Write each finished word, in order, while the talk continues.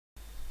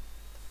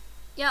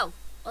Yo,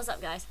 what's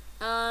up guys?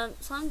 So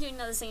I'm doing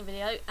another singing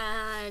video,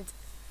 and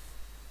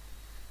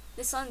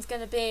this one's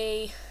gonna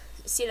be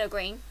CeeLo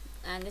Green,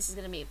 and this is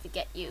gonna be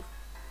Forget You.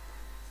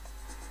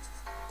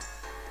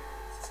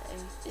 So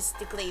this is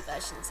the Glee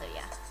version, so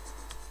yeah.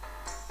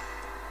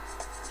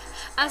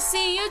 I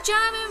see you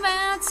driving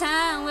around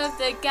town with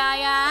the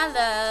guy I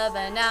love,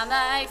 and I'm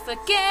like,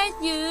 forget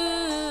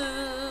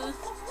you.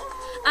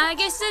 I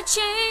guess the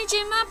change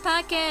in my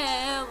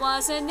pocket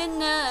wasn't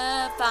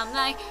enough. I'm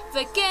like,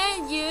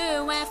 forget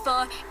you and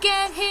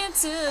forget him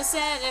too.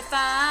 Said if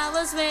I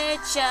was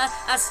richer,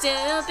 I'd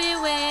still be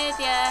with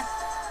ya.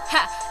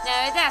 Ha,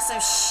 now that's some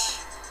shh.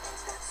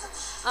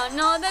 I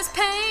know there's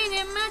pain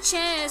in my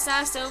chest.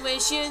 I still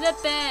wish you the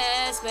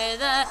best with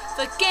a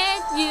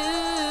forget you.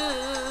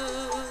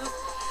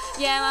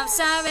 Yeah, I'm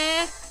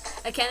sorry,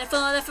 I can't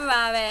afford a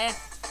Ferrari,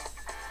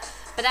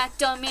 but that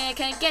don't mean I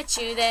can't get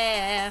you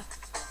there.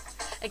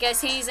 I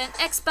guess he's an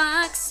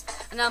Xbox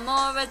and I'm more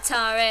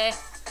Atari,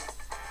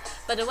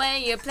 but the way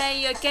you play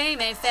your game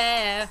ain't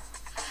fair.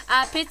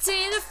 I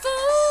pity the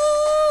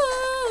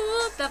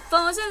fool that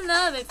falls in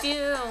love with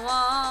you.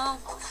 Oh.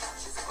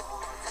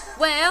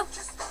 Well,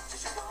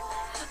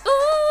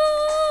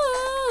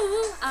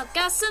 ooh, I've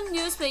got some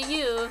news for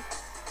you.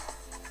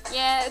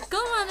 Yeah, go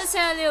on and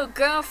tell your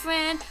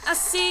girlfriend I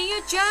see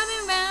you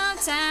driving around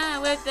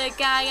town with the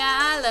guy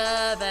I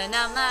love, and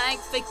I'm like,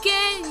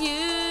 forget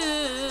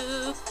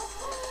you.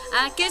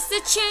 I guess the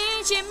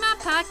change in my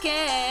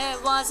pocket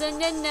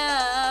wasn't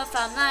enough.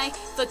 I'm like,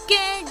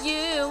 forget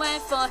you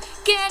and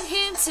forget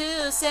him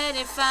too. Said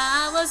if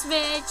I was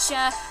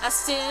richer, I'd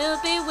still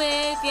be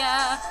with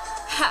ya.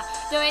 Ha,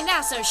 doing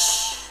that so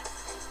shh.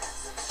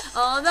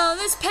 Although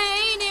there's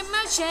pain in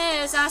my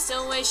chest, I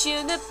still wish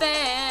you the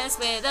best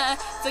with a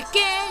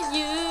forget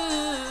you.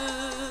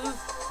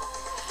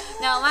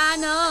 Now I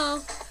know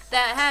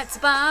that I had to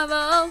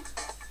borrow,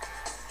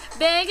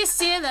 beg and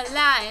steal, a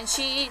lie and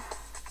cheat,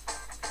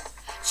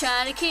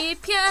 trying to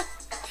keep ya,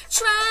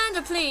 trying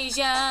to please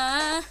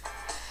ya,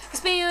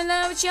 'cause being in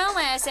love with your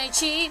ass ain't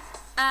cheap.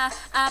 I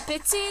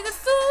pity the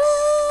fool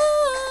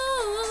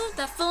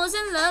that falls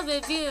in love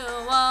with you.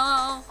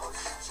 Oh.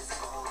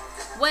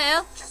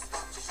 Well,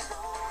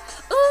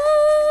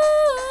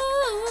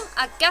 ooh,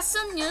 I got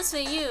some news for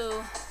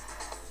you.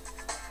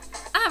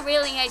 I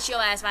really hate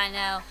your ass right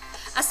now.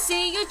 I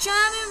see you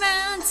driving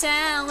around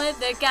town with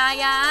the guy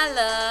I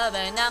love,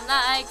 and I'm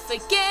like,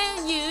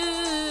 forget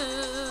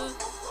you.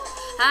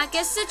 I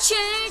guess the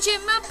change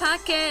in my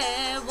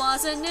pocket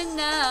wasn't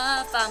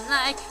enough. I'm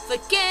like,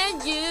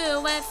 forget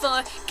you and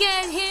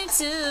forget him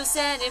too.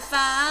 Said if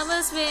I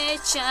was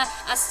richer,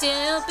 I'd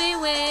still be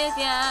with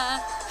ya.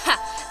 Ha,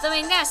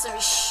 doing that some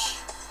shh.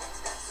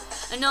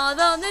 And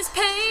although there's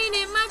pain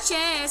in my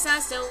chest, I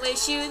still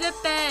wish you the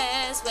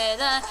best with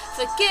a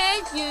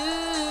forget you.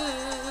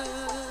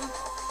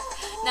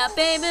 Now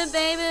baby,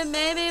 baby,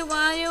 maybe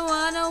why you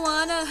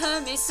wanna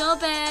hurt me so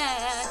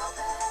bad?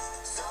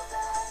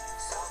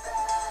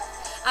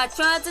 I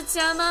tried to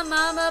tell my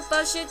mama,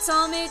 but she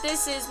told me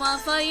this is one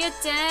for your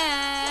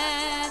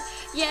dad.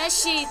 Yeah,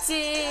 she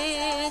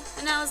did.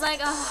 And I was like,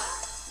 oh,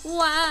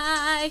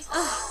 why?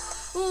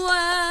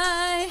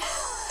 Why?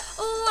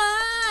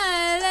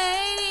 Why,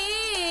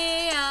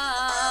 lady?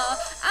 Oh,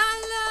 I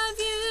love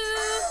you.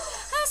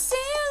 I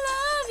still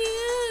love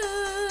you.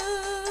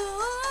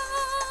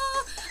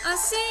 Oh, I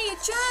see you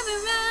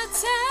driving around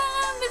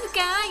town with the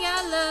guy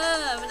I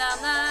love, and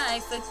I'm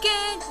like,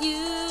 forget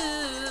you.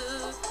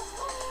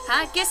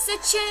 I guess the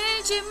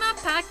change in my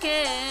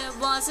pocket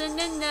wasn't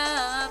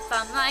enough.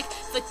 I'm like,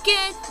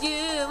 forget you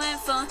and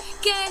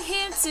forget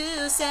him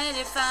too. Said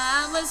if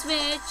I was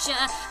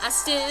richer, I'd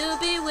still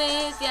be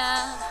with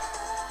ya.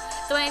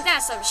 Doing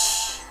that some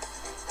shh.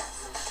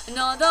 And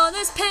although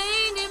there's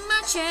pain in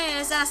my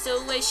chest, I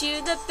still wish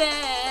you the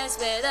best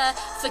with a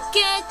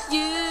forget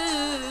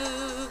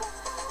you.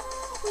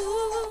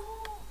 Ooh.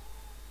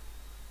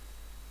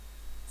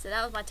 So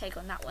that was my take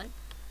on that one.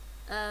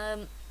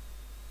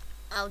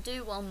 I'll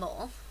do one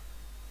more.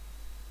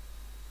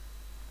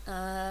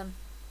 I'm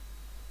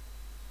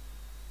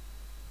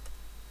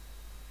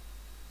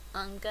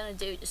gonna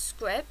do the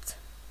script,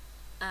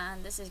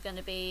 and this is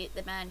gonna be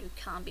The Man Who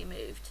Can't Be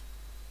Moved.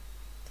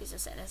 Please don't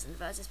say there's an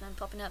advertisement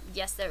popping up.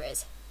 Yes, there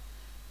is.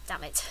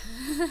 Damn it.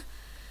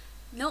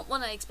 Not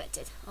what I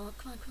expected. Oh,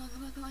 come on, come on,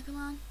 come on, come on, come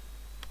on.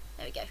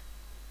 There we go.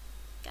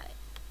 Got it.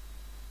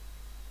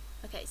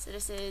 Okay, so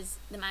this is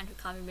The Man Who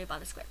Can't Be Moved by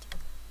the script.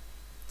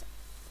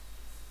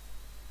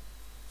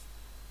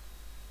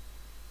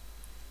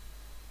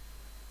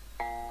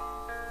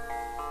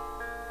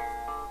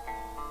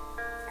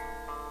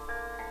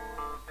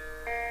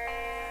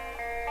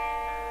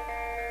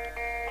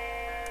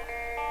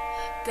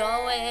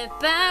 Going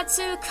back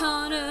to the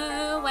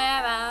corner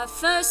where I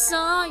first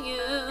saw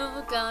you.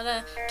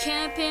 Gonna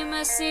camp in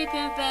my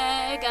sleeping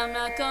bag, I'm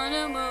not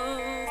gonna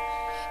move.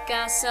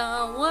 Got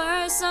some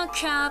words on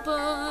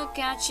cardboard,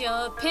 got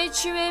your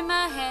picture in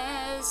my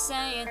head,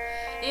 saying,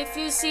 if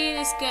you see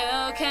this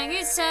girl, can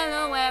you tell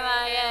her where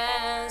I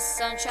am?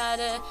 Some try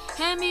to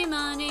hand me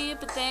money,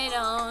 but they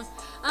don't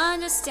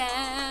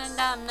understand.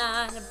 I'm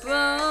not a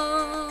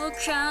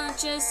broke, I'm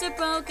just a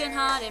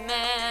broken-hearted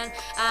man.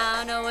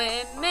 I know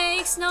it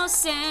makes no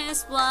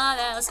sense. What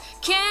else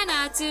can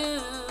I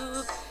do?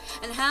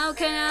 And how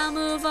can I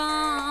move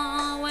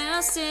on when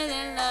I'm still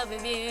in love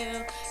with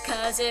you?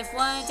 Cause if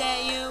one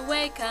day you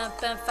wake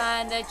up and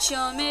find that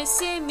you're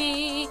missing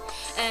me,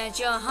 and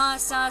your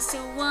heart starts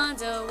to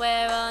wonder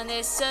where on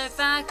this earth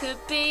I could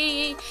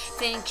be,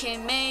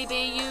 thinking maybe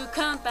you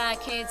come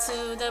back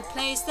into the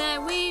place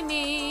that we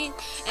meet,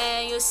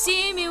 and you'll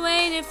see me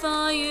waiting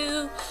for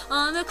you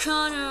on the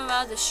corner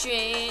of the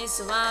street.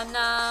 So I'm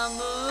not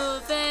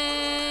moving,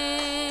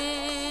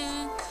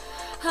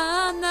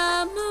 I'm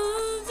not moving.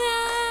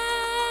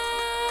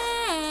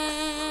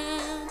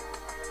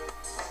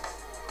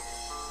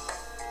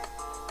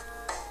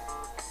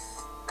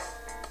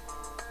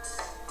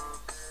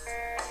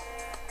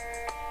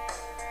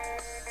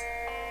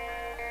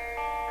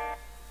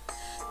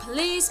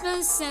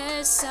 Policeman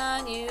says,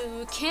 son,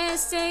 you can't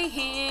stay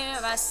here.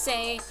 I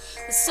say,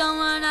 there's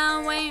someone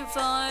I'm waiting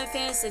for. If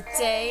it's a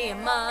day, a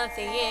month,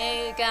 a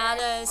year,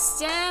 gotta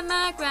stand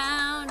my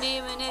ground,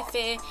 even if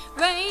it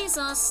rains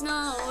or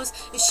snows.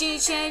 If she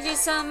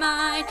changes her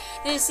mind,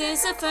 this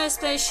is the first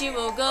place she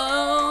will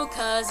go.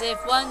 Cause if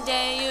one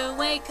day you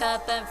wake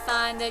up and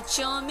find that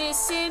you're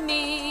missing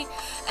me,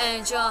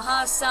 and your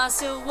heart starts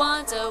to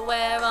wonder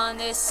where on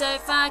this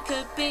earth I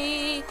could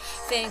be,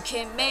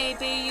 thinking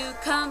maybe you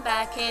come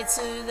back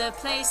into the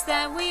place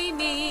that we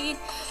meet,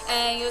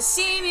 and you'll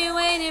see me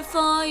waiting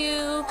for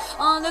you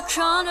on the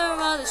corner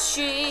of the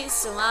street.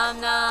 So I'm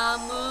not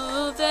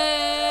moving,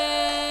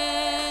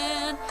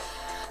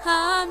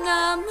 I'm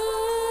not moving,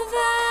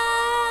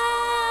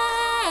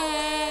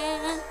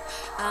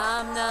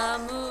 I'm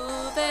not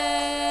moving,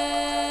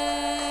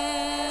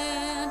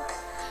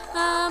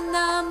 I'm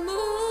not moving.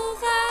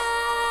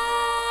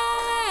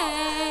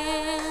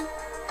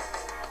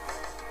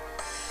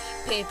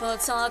 People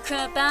talk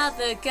about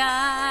the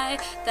guy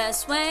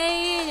that's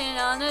waiting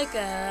on a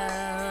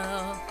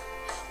girl.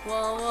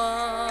 Whoa,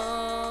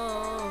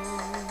 whoa.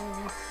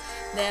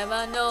 There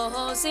are no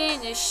holes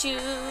in his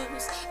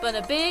shoes, but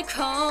a big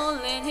hole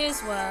in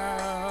his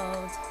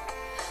world.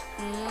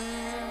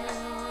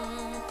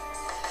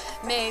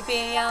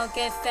 Maybe I'll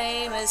get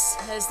famous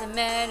as the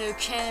man who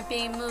can't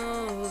be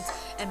moved,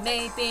 and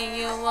maybe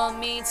you want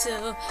me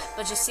to,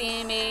 but you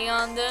see me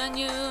on the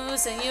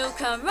news and you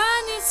come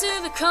running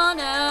to the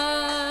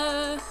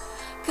corner,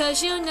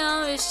 cause you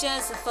know it's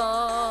just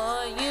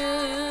for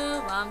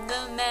you. I'm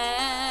the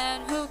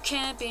man who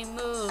can't be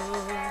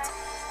moved,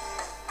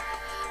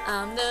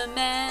 I'm the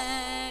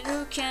man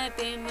who can't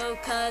be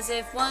moved. Cause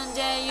if one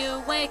day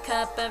you wake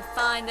up and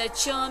find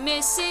that you're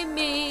missing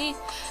me,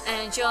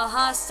 and your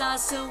heart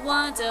starts to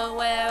wonder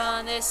where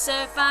on this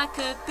earth I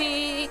could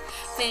be,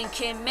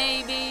 thinking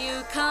maybe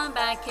you come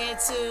back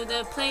into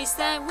the place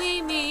that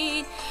we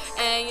meet,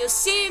 and you'll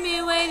see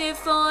me waiting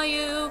for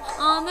you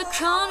on the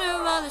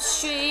corner of the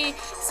street.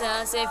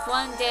 Cause if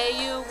one day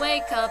you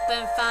wake up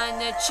and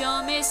find that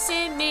you're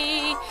missing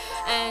me,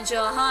 and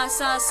your heart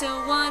starts to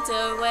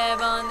wonder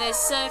where on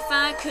this earth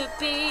I could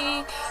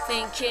be,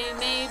 thinking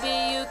maybe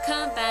you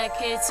come back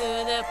here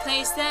to the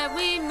place that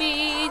we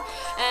meet,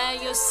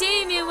 and you'll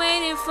see me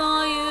waiting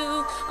for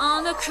you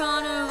on the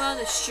corner of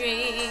the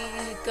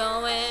street,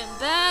 going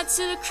back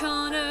to the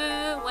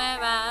corner where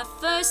I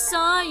first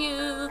saw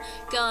you.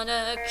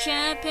 Gonna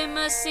camp in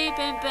my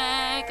sleeping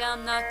bag,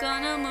 I'm not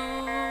gonna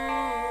move.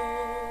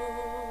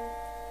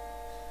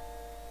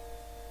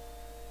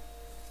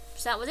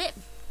 So that was it.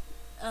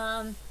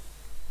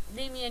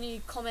 Leave me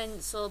any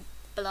comments or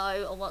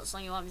below or what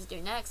song you want me to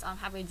do next. I'm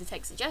happy to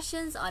take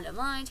suggestions, I don't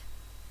mind.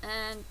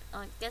 And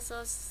I guess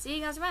I'll see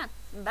you guys around.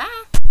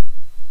 Bye!